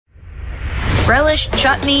relish,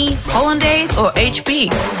 chutney, hollandaise, or HB.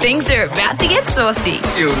 Things are about to get saucy.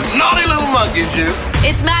 You naughty little monkeys, you.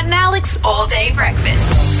 It's Matt and Alex All Day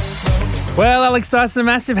Breakfast. Well, Alex Dyson, a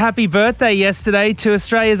massive happy birthday yesterday to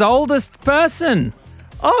Australia's oldest person.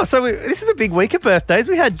 Oh, so this is a big week of birthdays.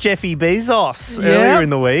 We had Jeffy Bezos earlier in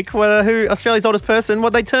the week. Who Australia's oldest person?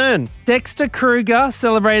 What'd they turn? Dexter Kruger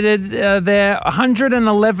celebrated their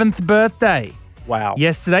 111th birthday. Wow.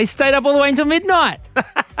 Yesterday, stayed up all the way until midnight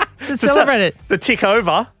to celebrate it. The tick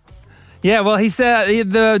over. Yeah, well, he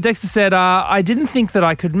said, Dexter said, I didn't think that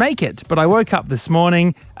I could make it, but I woke up this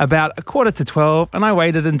morning about 11:45 and I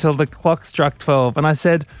waited until the clock struck 12 and I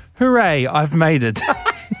said, hooray, I've made it.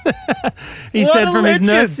 He What said a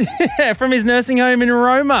from his nursing home in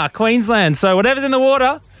Roma, Queensland. So whatever's in the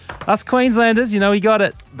water, us Queenslanders, he got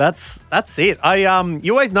it. That's it.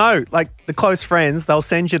 You always know, like the close friends, they'll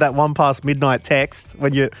send you that 1:past midnight text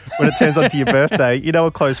when it turns onto your birthday. You know,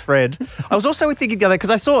 a close friend. I was also thinking the other because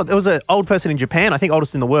I saw there was an old person in Japan, I think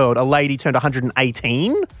oldest in the world. A lady turned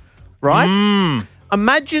 118, right?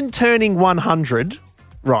 Imagine turning 100,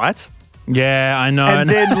 right? Yeah, I know. And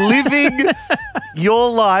then living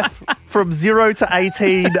your life from 0 to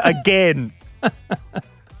 18 again.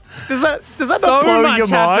 Does that not blow your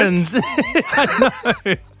mind? So much happens. I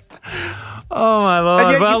know. Oh my Lord.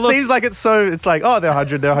 And yet seems like it's like, oh, they're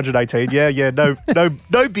 100, they're 118. Yeah,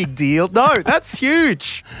 no big deal. No, that's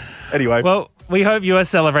huge. Anyway. Well, we hope you are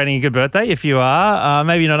celebrating a good birthday if you are.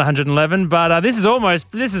 Maybe not 111, but this is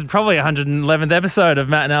probably 111th episode of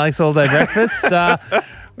Matt and Alex All Day Breakfast.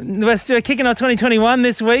 We're still kicking off 2021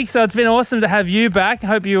 this week, so it's been awesome to have you back. I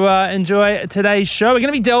hope you enjoy today's show. We're going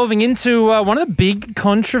to be delving into one of the big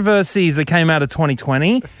controversies that came out of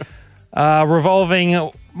 2020, revolving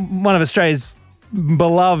one of Australia's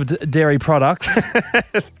beloved dairy products.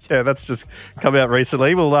 Yeah, that's just come out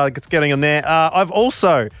recently. Well, it's getting on there. I've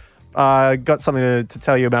also got something to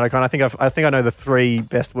tell you about it. I think I know the 3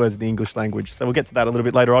 best words in the English language, so we'll get to that a little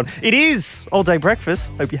bit later on. It is All Day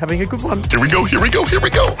Breakfast. Hope you're having a good one. Here we go.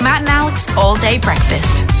 Matt and Alex All Day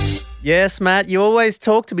Breakfast. Yes, Matt, you always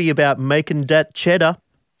talk to me about making that cheddar,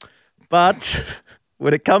 but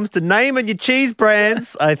when it comes to naming your cheese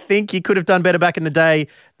brands, I think you could have done better back in the day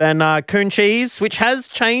than Coon Cheese, which has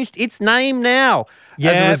changed its name now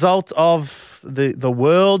as a result of the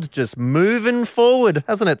world just moving forward,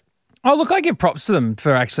 hasn't it? Oh, look, I give props to them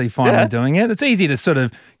for actually finally doing it. It's easy to sort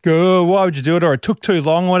of go, oh, why would you do it? Or it took too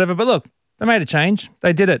long or whatever. But look, they made a change.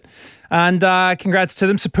 They did it. And congrats to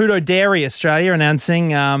them. Saputo Dairy Australia announcing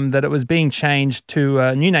that it was being changed to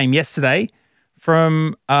a new name yesterday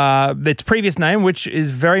from its previous name, which is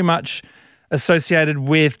very much associated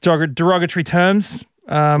with derogatory terms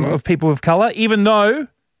of people of colour, even though,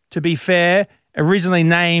 to be fair, originally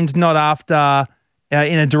named not after,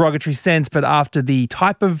 in a derogatory sense, but after the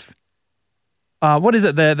type of, what is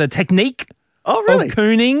it, the technique of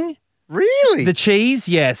cooning. Really? The cheese,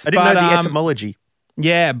 yes. I didn't know the etymology.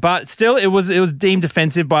 Yeah, but still, it was deemed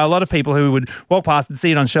offensive by a lot of people who would walk past and see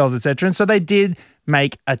it on shelves, etc. And so they did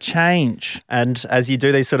make a change. And as you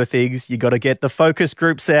do these sort of things, you got to get the focus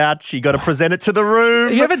groups out. You got to present it to the room.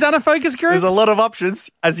 Have you ever done a focus group? There's a lot of options.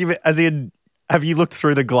 As in, have you looked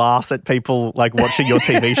through the glass at people like watching your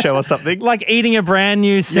TV show or something? Like eating a brand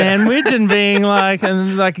new sandwich and being like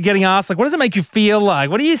getting asked, like, what does it make you feel like?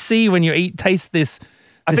 What do you see when you taste this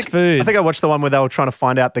food? I think I watched the one where they were trying to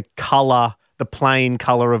find out the colour, the plain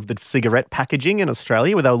colour of the cigarette packaging in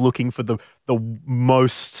Australia, where they were looking for the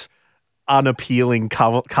most unappealing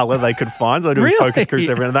colour they could find. So they're doing focus groups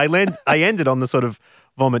everywhere. And they ended on the sort of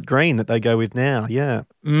vomit green that they go with now. Yeah.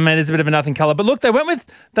 It is a bit of a nothing colour. But look, they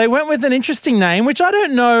went with an interesting name, which I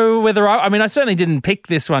don't know whether I mean, I certainly didn't pick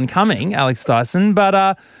this one coming, Alex Dyson,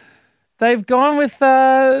 but they've gone with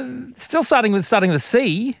still starting with the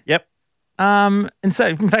C. Yep. And so,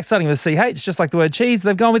 in fact, starting with CH, just like the word cheese,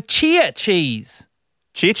 they've gone with Cheer Cheese.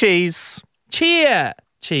 Cheer Cheese. Cheer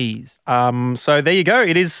Cheese. So there you go.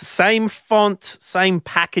 It is same font, same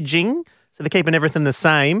packaging. So they're keeping everything the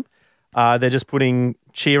same. They're just putting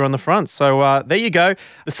cheer on the front. So there you go.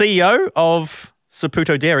 The CEO of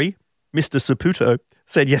Saputo Dairy, Mr. Saputo,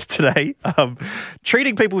 said yesterday,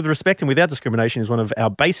 treating people with respect and without discrimination is one of our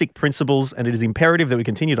basic principles, and it is imperative that we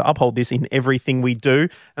continue to uphold this in everything we do.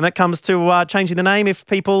 And that comes to changing the name if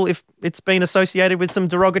it's been associated with some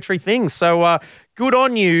derogatory things. So good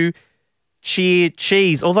on you, cheer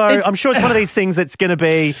cheese. Although I'm sure it's one of these things that's going to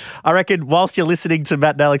be, I reckon, whilst you're listening to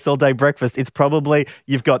Matt and Alex All Day Breakfast, it's probably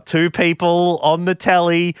you've got two people on the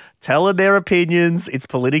telly telling their opinions. It's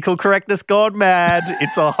political correctness gone mad.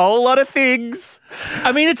 It's a whole lot of things.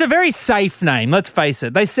 I mean, it's a very safe name, let's face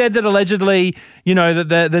it. They said that allegedly,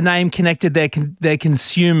 that the name connected their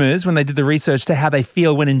consumers when they did the research to how they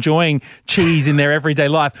feel when enjoying cheese in their everyday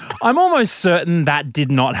life. I'm almost certain that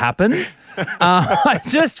did not happen. I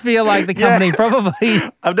just feel like the company probably...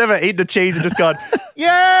 I've never eaten a cheese and just gone, yay!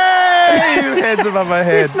 Hands above my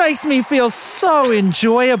head. This makes me feel so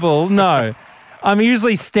enjoyable. No. I'm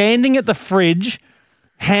usually standing at the fridge,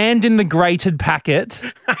 hand in the grated packet,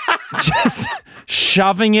 just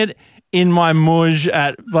shoving it in my mudge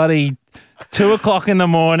at bloody 2 o'clock in the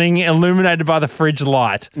morning, illuminated by the fridge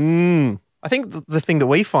light. I think the thing that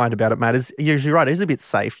we find about it, Matt, is you're right, it is a bit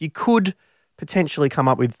safe. You could potentially come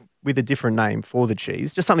up with a different name for the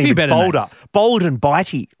cheese, just something a bit bolder, names. Bold and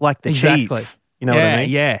bitey, like the cheese. You know what I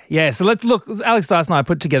mean? Yeah. So let's look. Alex Dyson and I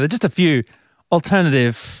put together just a few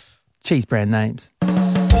alternative cheese brand names.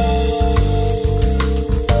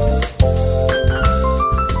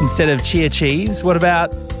 Instead of cheer cheese, what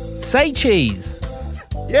about say cheese?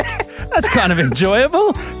 Yeah. That's kind of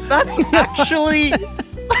enjoyable. That's actually...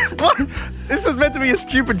 What? This was meant to be a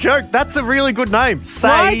stupid joke. That's a really good name. Say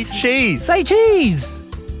Right? cheese. Say cheese.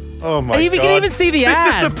 Oh my God. You can even see the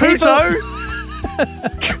ad. Mr. Saputo.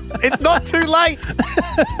 It's not too late.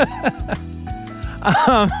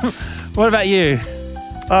 What about you?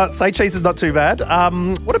 Say cheese is not too bad.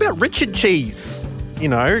 What about Richard cheese?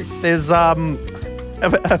 There's how's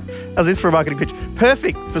this for a marketing pitch?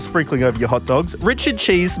 Perfect for sprinkling over your hot dogs. Richard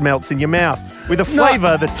cheese melts in your mouth with a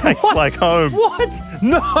flavour that tastes like home. What?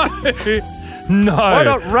 No. Why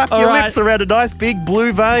not wrap your lips around a nice big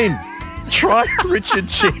blue vein? Try Richard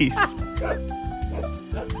cheese.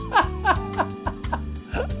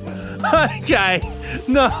 Okay.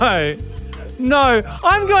 No.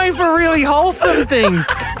 I'm going for really wholesome things.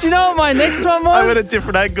 Do you know what my next one was? I'm at a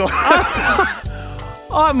different angle.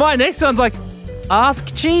 My next one's like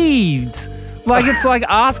Ask Jeeves. Like it's like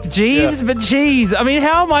Ask Jeeves, but cheese. I mean,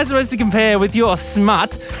 how am I supposed to compare with your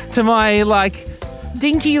smut to my like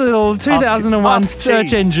dinky little 2001 Ask search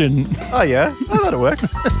Jeeves. engine? Oh, yeah. Oh, that'll work.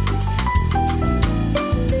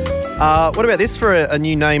 What about this for a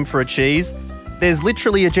new name for a cheese? There's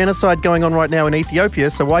literally a genocide going on right now in Ethiopia,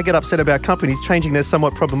 so why get upset about companies changing their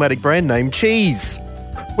somewhat problematic brand name, Cheese?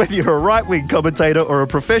 Whether you're a right-wing commentator or a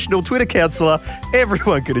professional Twitter counsellor,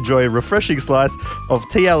 everyone can enjoy a refreshing slice of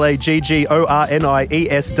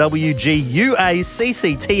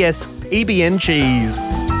TLAGGORNIESWGUACCTS PBN cheese.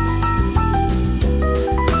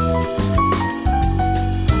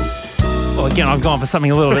 Well, again, I've gone for something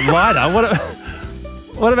a little bit lighter.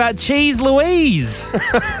 What about Cheese Louise?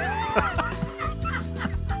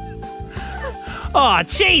 Oh,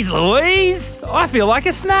 Cheese Louise! I feel like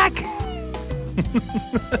a snack.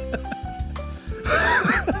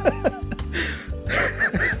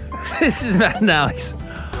 This is Matt and Alex.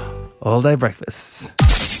 All day breakfasts.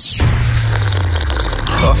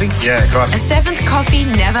 Coffee? Yeah, coffee. A seventh coffee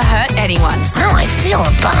never hurt anyone. Oh, I feel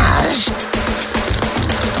a buzz.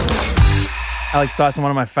 Alex Dyson,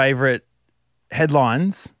 one of my favourite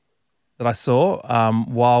headlines that I saw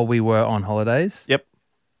while we were on holidays. Yep.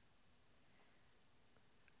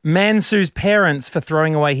 Man sues parents for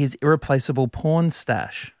throwing away his irreplaceable porn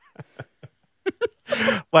stash.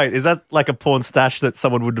 Wait, is that like a porn stash that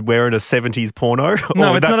someone would wear in a 70s porno?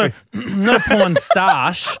 No, it's not a porn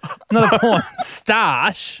stash. Not a porn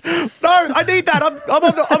stash. No, I need that.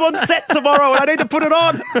 I'm on set tomorrow and I need to put it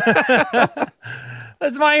on.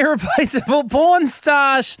 That's my irreplaceable porn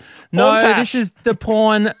stash. No, Porn-tash. this is the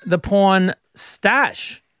porn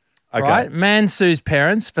stash. Okay. Right? Man sues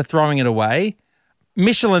parents for throwing it away.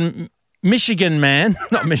 Michigan man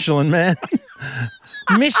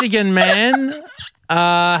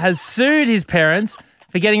has sued his parents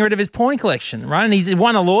for getting rid of his porn collection, right? And he's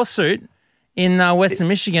won a lawsuit in Western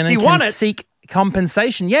Michigan and won can it? seek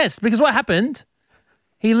compensation. Yes, because what happened?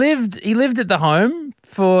 He lived at the home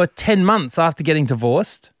for 10 months after getting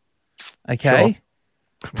divorced. Okay.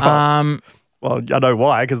 Sure. Well, I know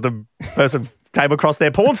why, because the person came across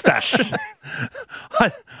their porn stash.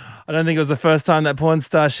 I don't think it was the first time that porn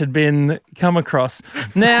stash had been come across.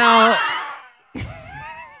 Now,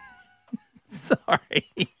 sorry.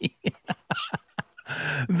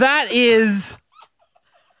 That is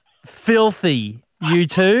filthy, you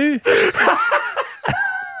two.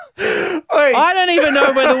 I don't even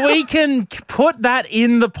know whether we can put that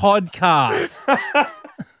in the podcast.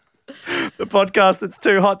 The podcast that's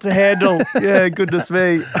too hot to handle. Yeah, goodness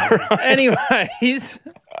me. Anyways,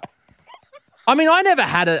 I mean, I never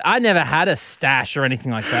had a stash or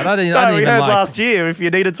anything like that. I didn't We even heard like last year if you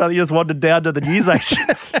needed something, you just wandered down to the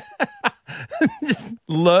newsagents. just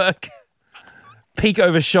lurk, peek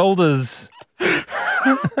over shoulders. Because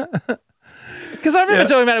I remember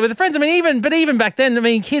talking about it with friends. I mean, even back then, I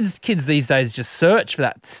mean, kids these days just search for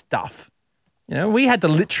that stuff. You know, we had to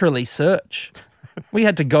literally search. We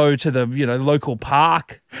had to go to the local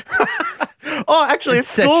park. Oh, actually, at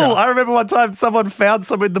school, I remember one time someone found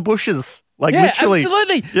some in the bushes. Like literally.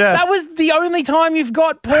 Absolutely. Yeah. That was the only time you've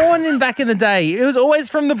got porn in back in the day. It was always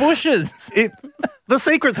from the bushes. The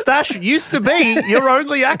secret stash used to be your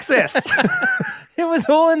only access. It was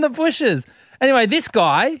all in the bushes. Anyway, this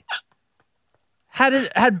guy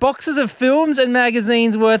had boxes of films and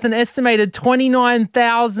magazines worth an estimated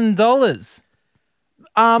 $29,000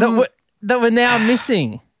 that were now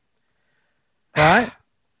missing. Right?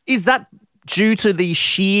 Is that due to the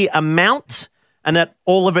sheer amount and that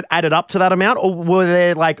all of it added up to that amount, or were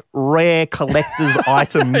there like rare collector's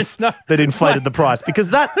items that inflated the price? Because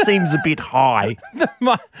that seems a bit high.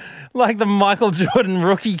 Like the Michael Jordan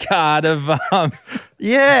rookie card of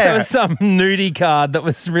there was some nudie card that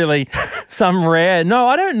was really some rare. No,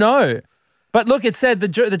 I don't know. But look, it said the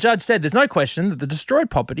judge said there's no question that the destroyed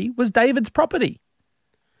property was David's property.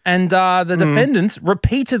 And the defendants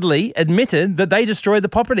repeatedly admitted that they destroyed the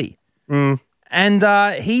property. And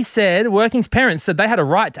he said, Working's parents said they had a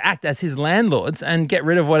right to act as his landlords and get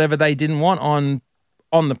rid of whatever they didn't want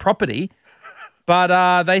on the property.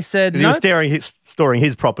 But they said he was storing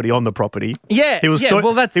his property on the property. Yeah, he was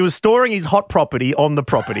he was storing his hot property on the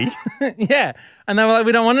property. Yeah, and they were like,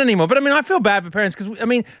 we don't want it anymore. But I mean, I feel bad for parents because I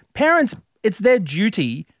mean, parents, it's their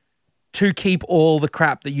duty to keep all the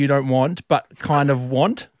crap that you don't want, but kind of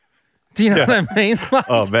want. Do you know what I mean? Like,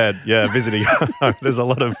 oh man, yeah, visiting. There's a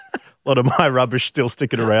lot of my rubbish still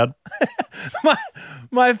sticking around.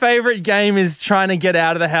 my favorite game is trying to get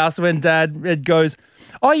out of the house when Dad goes,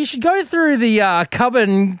 oh, you should go through the cupboard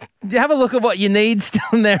and have a look at what you need still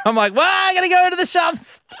in there. I'm like, well, I got to go to the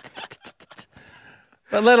shops.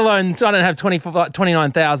 But let alone, I don't have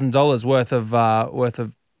 $29,000 worth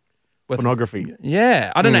of pornography.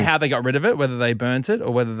 Yeah. I don't know how they got rid of it, whether they burnt it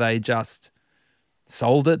or whether they just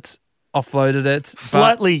sold it, offloaded it.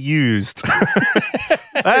 Slightly used.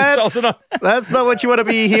 That's not what you want to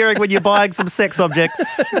be hearing when you're buying some sex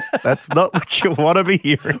objects. That's not what you want to be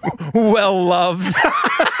hearing. Well loved.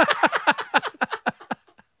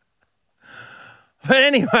 But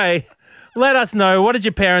anyway, let us know, what did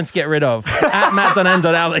your parents get rid of? At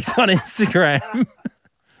matt.n.alex on Instagram.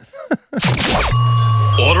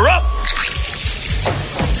 Order up!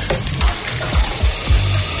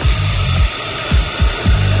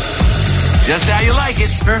 Just how you like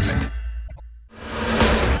it. Perfect.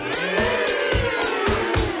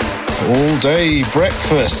 All day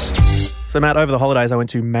breakfast. So, Matt, over the holidays, I went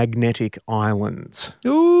to Magnetic Island.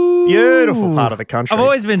 Ooh. Beautiful part of the country. I've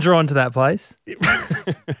always been drawn to that place.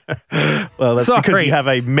 Well, that's because you have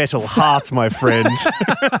a metal heart, my friend.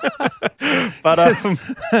 But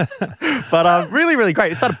really, really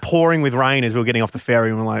great. It started pouring with rain as we were getting off the ferry,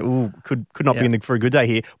 and we're like, ooh, could not be in for a good day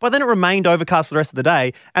here. But then it remained overcast for the rest of the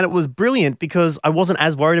day, and it was brilliant because I wasn't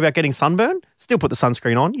as worried about getting sunburn. Still put the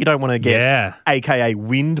sunscreen on. You don't want to get AKA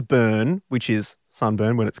wind burn, which is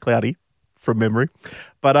sunburn when it's cloudy, from memory.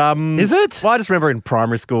 But is it? Well, I just remember in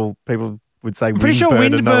primary school, people would say I'm pretty sure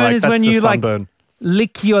wind burn is when you sunburn.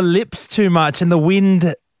 Lick your lips too much and the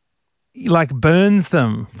wind burns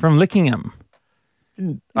them from licking them.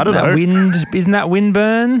 I don't know. Isn't that wind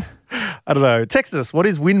burn? I don't know. Text us. What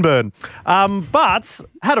is windburn? But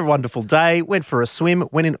had a wonderful day. Went for a swim.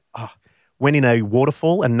 Went in a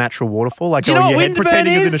waterfall, a natural waterfall. Like on your head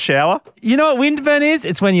pretending you're in a shower. You know what windburn is?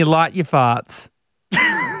 It's when you light your farts.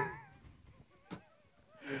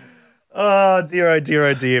 Oh, dear, oh, dear,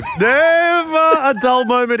 oh, dear. Never a dull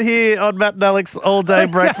moment here on Matt and Alex All Day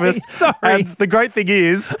Breakfast. Sorry. And the great thing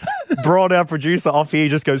is, Braun, our producer off here,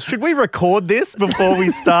 just goes, should we record this before we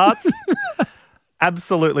start?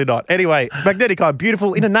 Absolutely not. Anyway, Magnetic Island,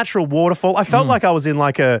 beautiful, in a natural waterfall. I felt like I was in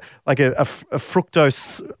like a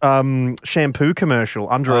fructose shampoo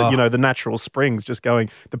commercial under the natural springs, just going,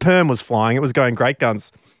 the perm was flying. It was going great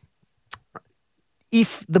guns.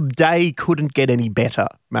 If the day couldn't get any better,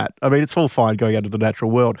 Matt. I mean, it's all fine going out to the natural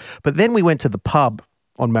world. But then we went to the pub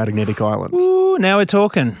on Magnetic Island. Ooh, now we're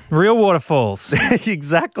talking. Real waterfalls.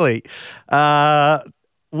 Exactly.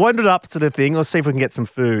 Wandered up to the thing. Let's see if we can get some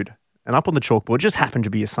food. And up on the chalkboard, just happened to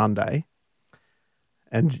be a Sunday.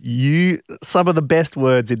 And some of the best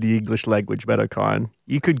words in the English language, Matt O'Kine.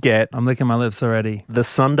 You could get... I'm licking my lips already. The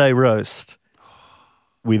Sunday roast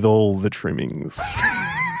with all the trimmings.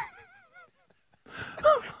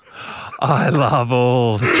 I love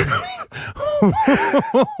all.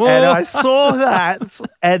 And I saw that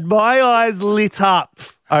and my eyes lit up.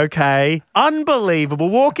 Okay. Unbelievable.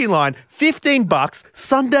 Walking line, $15,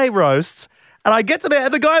 Sunday roasts. And I get to there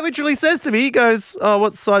and the guy literally says to me, he goes, oh,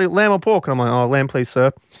 what side, lamb or pork? And I'm like, oh, lamb, please, sir.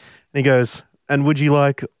 And he goes, and would you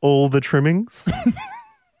like all the trimmings?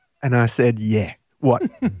 And I said, yeah. What?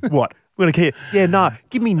 What? We're going to care. Yeah, no,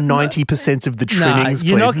 give me 90% of the trimmings,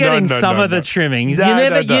 you're please. not getting No, some of the trimmings. No,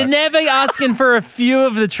 You're never asking for a few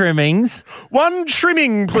of the trimmings. One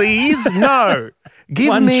trimming, please. No. Give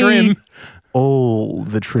One me trim. all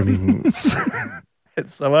the trimmings. And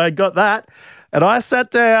so I got that and I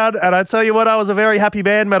sat down and I tell you what, I was a very happy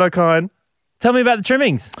man, Matt O'Kine. Tell me about the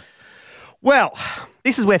trimmings. Well,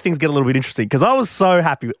 this is where things get a little bit interesting because I was so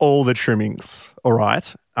happy with all the trimmings, all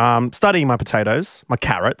right? Studying my potatoes, my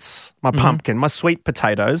carrots, my pumpkin, my sweet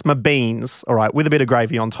potatoes, my beans, all right, with a bit of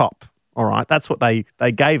gravy on top, all right? That's what they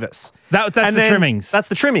gave us. That's And the then- trimmings. That's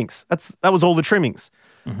the trimmings. That was all the trimmings.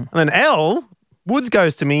 And then Elle Woods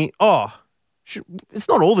goes to me, oh, it's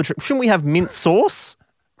not all the trimmings. Shouldn't we have mint sauce?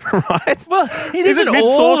 Right? Well, it isn't mint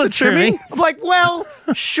all sauce the a trimming? trimmings. I'm like, well,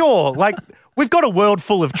 sure. Like, we've got a world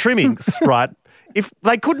full of trimmings, right? If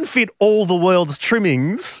they couldn't fit all the world's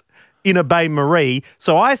trimmings in a Bain Marie,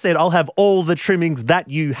 so I said, I'll have all the trimmings that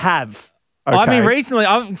you have. Okay? I mean, recently,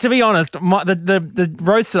 to be honest, the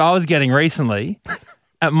roast that I was getting recently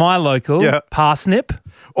at my local, Yeah. parsnip.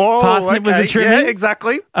 oh, parsnip was a okay. trimming? Yeah,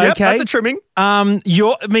 exactly. Yep, Okay. that's a trimming.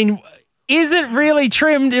 Is it really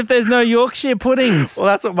trimmed if there's no Yorkshire puddings? Well,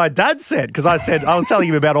 that's what my dad said because I was telling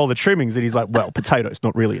him about all the trimmings, and he's like, "Well, potato's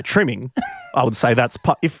not really a trimming. I would say that's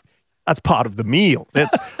part of the meal."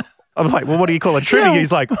 I'm like, "Well, what do you call a trimming?" Yeah.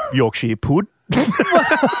 He's like, "Yorkshire pud."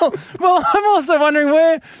 Well, I'm also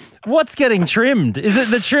wondering what's getting trimmed. Is it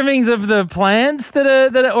the trimmings of the plants that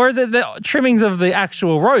are, or is it the trimmings of the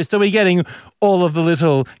actual roast? Are we getting all of the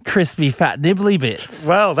little crispy, fat, nibbly bits?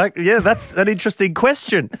 Well, that's an interesting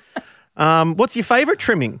question. What's your favourite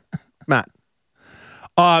trimming, Matt?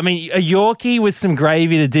 Oh, I mean, a Yorkie with some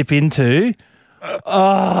gravy to dip into.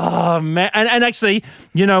 Oh man! And actually,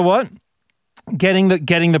 you know what? Getting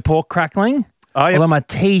the pork crackling. Oh, yeah. Although my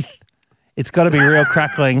teeth, it's got to be real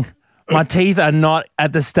crackling. My teeth are not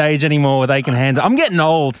at the stage anymore where they can handle. I'm getting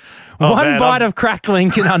old. Oh, One man, bite of crackling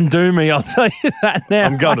can undo me. I'll tell you that now.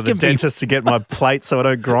 I'm going to I the can be- dentist to get my plate so I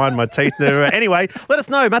don't grind my teeth. Anyway, let us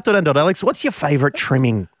know, Matt.n.alex, what's your favourite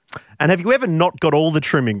trimming? And have you ever not got all the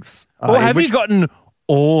trimmings? Or have you gotten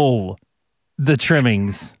all the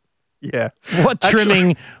trimmings? Yeah. What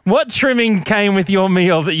trimming came with your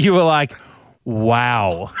meal that you were like,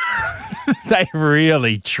 wow, they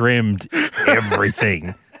really trimmed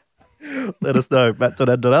everything? Let us know,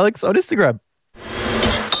 Matt.n.alex on Instagram.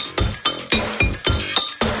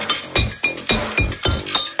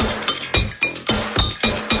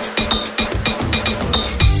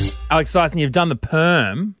 Alex Dyson, you've done the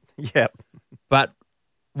perm, Yep. but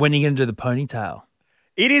when are you going to do the ponytail?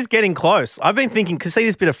 It is getting close. I've been thinking, because see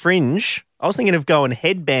this bit of fringe, I was thinking of going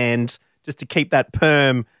headband just to keep that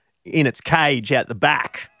perm in its cage out the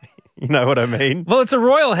back. You know what I mean? Well, it's a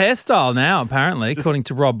royal hairstyle now, apparently, according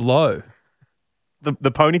to Rob Lowe. The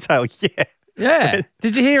ponytail, yeah. Yeah.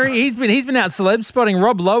 Did you hear? He's been out celeb spotting.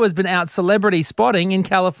 Rob Lowe has been out celebrity spotting in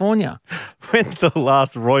California. When's the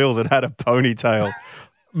last royal that had a ponytail?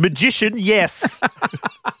 Magician, yes.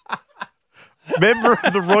 Member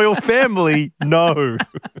of the royal family, no.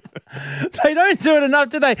 They don't do it enough,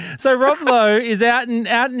 do they? So Rob Lowe is out in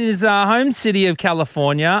his home city of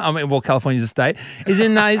California. I mean, well, California's a state. Is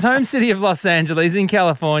in his home city of Los Angeles in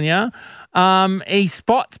California. He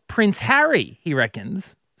spots Prince Harry, he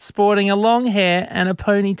reckons, sporting a long hair and a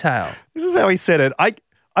ponytail. This is how he said it.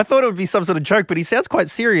 I thought it would be some sort of joke, but he sounds quite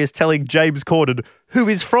serious telling James Corden, who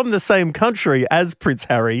is from the same country as Prince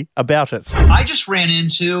Harry, about it. I just ran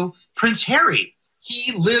into Prince Harry.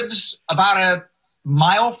 He lives about a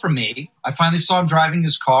mile from me. I finally saw him driving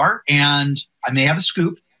his car, and I may have a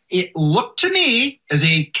scoop. It looked to me, as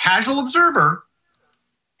a casual observer,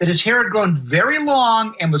 that his hair had grown very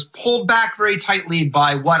long and was pulled back very tightly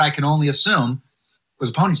by what I can only assume was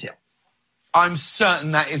a ponytail. I'm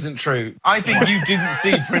certain that isn't true. I think you didn't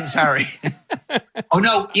see Prince Harry. Oh,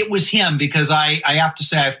 no, it was him, because I have to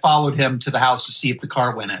say I followed him to the house to see if the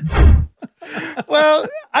car went in. Well,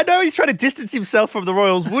 I know he's trying to distance himself from the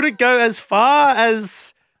royals. Would it go as far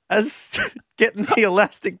as getting the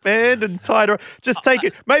elastic band and tied around? Just take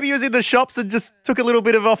it. Maybe he was in the shops and just took a little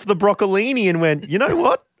bit of off the broccolini and went, you know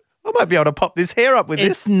what? I might be able to pop this hair up with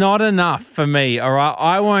It's this. not enough for me, all right?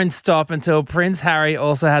 I won't stop until Prince Harry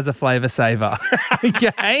also has a flavour saver,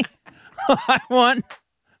 okay? I want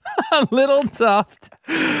a little tuft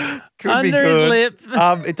Could Under be his good. lip.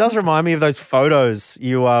 It does remind me of those photos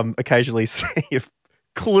you occasionally see of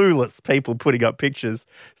clueless people putting up pictures.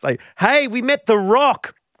 It's like, hey, we met The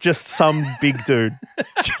Rock. Just some big dude.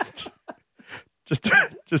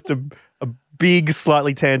 just a big,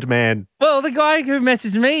 slightly tanned man. Well, the guy who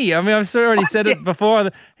messaged me, I mean, I've already said it before.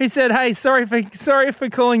 He said, "Hey, sorry for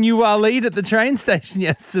calling you Waleed at the train station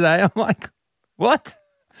yesterday." I'm like, "What?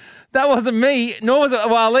 That wasn't me, nor was it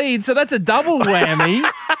Waleed. So that's a double whammy.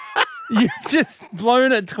 You've just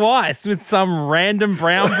blown it twice with some random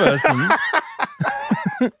brown person."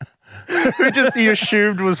 Who just he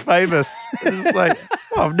assumed was famous. It's like,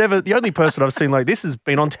 the only person I've seen like this has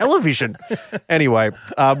been on television. Anyway,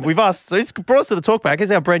 we've asked, so it's brought us to the Talkback.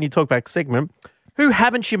 Here's our brand new Talkback segment. Who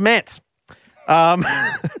haven't you met?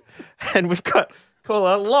 And we've got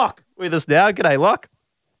caller Locke with us now. G'day, Locke.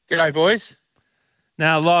 G'day, boys.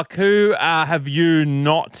 Now, Locke, who have you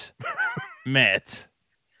not met?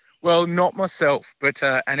 Well, not myself, but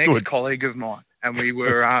an ex-colleague of mine. And we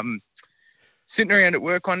were sitting around at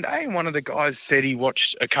work one day, and one of the guys said he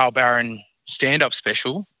watched a Carl Barron stand-up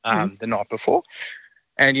special the night before.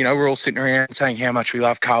 And, you know, we're all sitting around saying how much we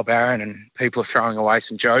love Carl Barron, and people are throwing away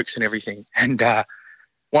some jokes and everything. And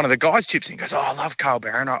one of the guys chips in and goes, "Oh, I love Carl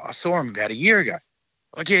Barron. I saw him about a year ago."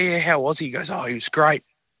 Like, yeah, how was he? He goes, "Oh, he was great.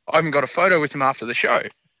 I even got a photo with him after the show."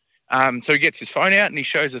 So he gets his phone out and he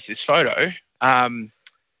shows us this photo.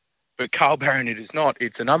 But Carl Barron, it is not.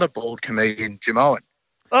 It's another bald comedian, Jamoan.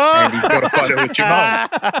 Oh! And he's got a photo with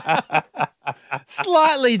Jamoan.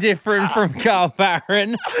 Slightly different from Carl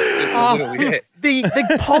Barron. Just a little, yeah.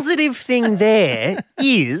 The positive thing there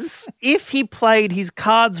is if he played his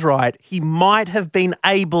cards right, he might have been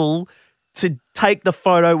able to take the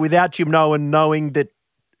photo without Jamoan knowing that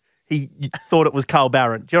he thought it was Carl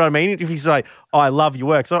Barron. Do you know what I mean? If he's like, "Oh, I love your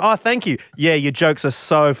work." So, "Oh, thank you. Yeah, your jokes are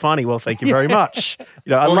so funny." Well, thank you very much.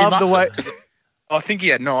 You know, I love the way. I think he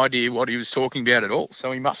had no idea what he was talking about at all,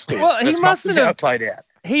 so he must have. Well, he must have how it played out.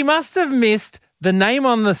 He must have missed the name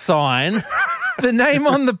on the sign, the name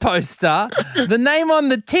on the poster, the name on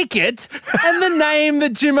the ticket, and the name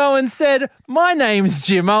that Jim Owen said, "My name's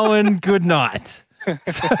Jim Owen, good night."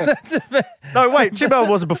 So that's No, wait, Jim Owen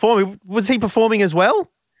wasn't performing. Was he performing as well?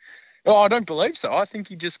 Oh, I don't believe so. I think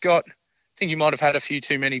he just got. I think he might have had a few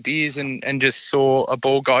too many beers and just saw a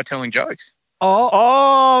bald guy telling jokes.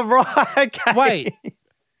 Oh, right. Okay.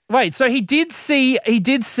 Wait. So he did see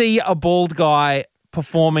a bald guy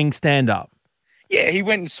performing stand up. Yeah, he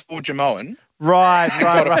went and saw Jamoan. Right.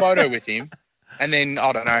 Got a photo with him, and then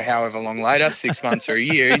I don't know, however long later, 6 months or a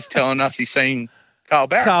year, he's telling us he's seen Carl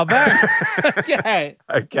Barron. Okay.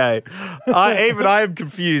 Okay. I am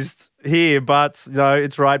confused here, but no,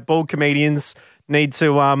 it's right. Bald comedians need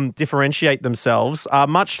to differentiate themselves,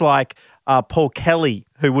 much like Paul Kelly,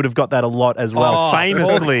 who would have got that a lot as well,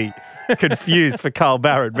 famously confused for Carl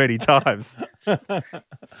Barron many times.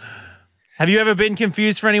 Have you ever been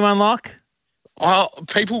confused for anyone, Locke?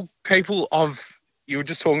 People you were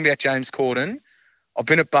just talking about James Corden. I've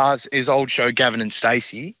been at bars, his old show, Gavin and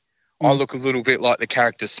Stacey. I look a little bit like the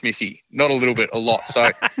character Smithy. Not a little bit, a lot.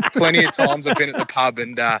 So plenty of times I've been at the pub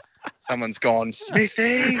and someone's gone,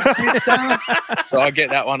 "Smithy, Smithster." So I get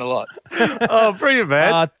that one a lot. Oh, brilliant,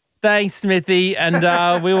 man. Thanks, Smithy,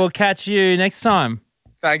 and we will catch you next time.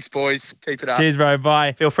 Thanks, boys. Keep it up. Cheers, bro.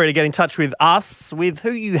 Bye. Feel free to get in touch with us, with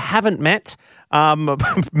who you haven't met,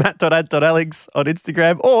 matt.ad.alex on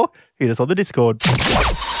Instagram, or hit us on the Discord.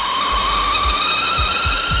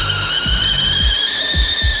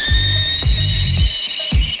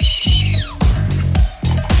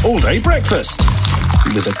 All day breakfast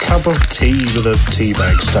with a cup of tea with a tea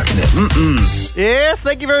bag stuck in it. Yes,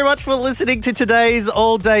 thank you very much for listening to today's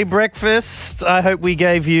all-day breakfast. I hope we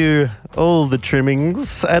gave you all the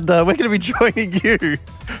trimmings, and we're going to be joining you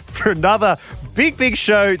for another big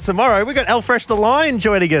show tomorrow. We've got El Fresh the Lion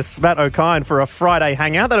joining us, Matt O'Kine, for a Friday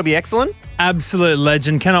hangout. That'll be excellent. Absolute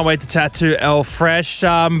legend. Cannot wait to chat to El Fresh.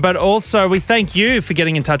 But also, we thank you for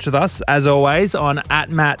getting in touch with us, as always, on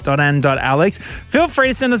 @matt.and.alex. Feel free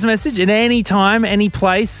to send us a message at any time, any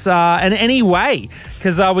place, and any way,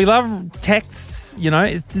 because we love texts,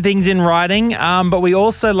 things in writing, but we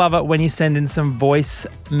also love it when you send in some voice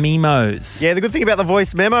memos. Yeah, the good thing about the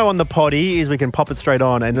voice memo on the potty is we can pop it straight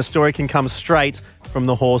on, and the story can come straight from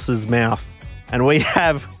the horse's mouth. And we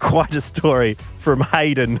have quite a story from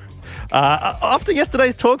Hayden. After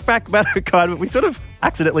yesterday's talk back, Matt O'Kine, we sort of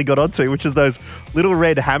accidentally got onto, which is those little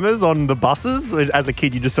red hammers on the buses. As a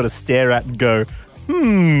kid, you just sort of stare at and go,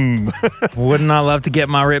 Wouldn't I love to get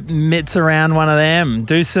my mitts around one of them?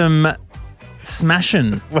 Do some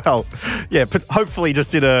Smashing. Well, yeah, but hopefully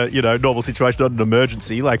just in a, normal situation, not an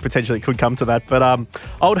emergency, like potentially it could come to that. But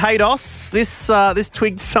old Haydos, this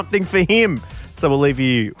twigged something for him. So we'll leave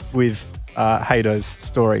you with Haydos'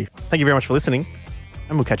 story. Thank you very much for listening,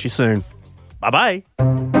 and we'll catch you soon. Bye-bye.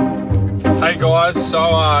 Hey guys, so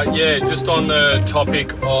just on the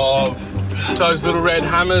topic of those little red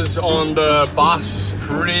hammers on the bus,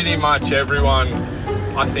 pretty much everyone,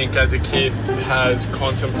 I think as a kid, has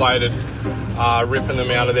contemplated ripping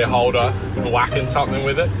them out of their holder and whacking something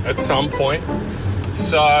with it at some point.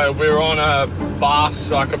 So we were on a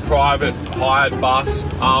bus, like a private hired bus,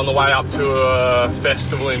 on the way up to a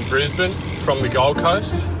festival in Brisbane from the Gold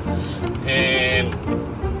Coast, and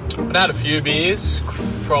I'd had a few beers,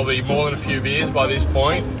 probably more than a few beers by this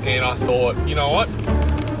point, and I thought, you know what,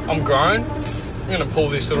 I'm grown, I'm going to pull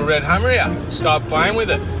this little red hammer out, start playing with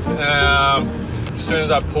it. As soon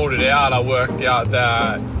as I pulled it out, I worked out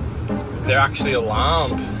that they're actually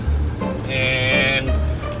alarmed, and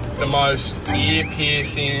the most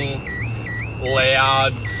ear-piercing,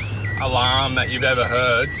 loud alarm that you've ever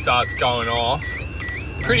heard starts going off.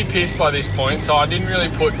 Pretty pissed by this point, so I didn't really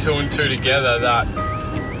put two and two together that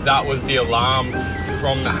was the alarm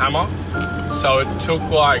from the hammer. So it took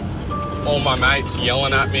like all my mates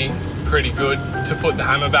yelling at me pretty good to put the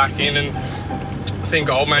hammer back in, and I think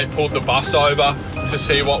old mate pulled the bus over to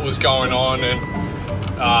see what was going on, and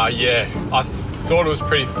I thought it was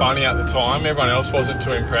pretty funny at the time. Everyone else wasn't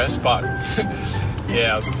too impressed, but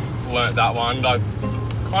yeah, I learnt that one. I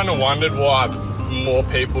kind of wondered why more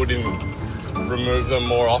people didn't remove them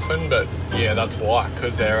more often, but yeah, that's why,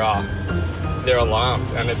 because they're alarmed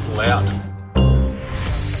and it's loud.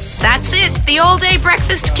 That's it. The all-day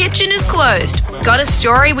breakfast kitchen is closed. Got a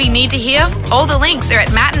story we need to hear? All the links are at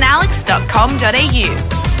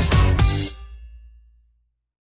mattandalex.com.au.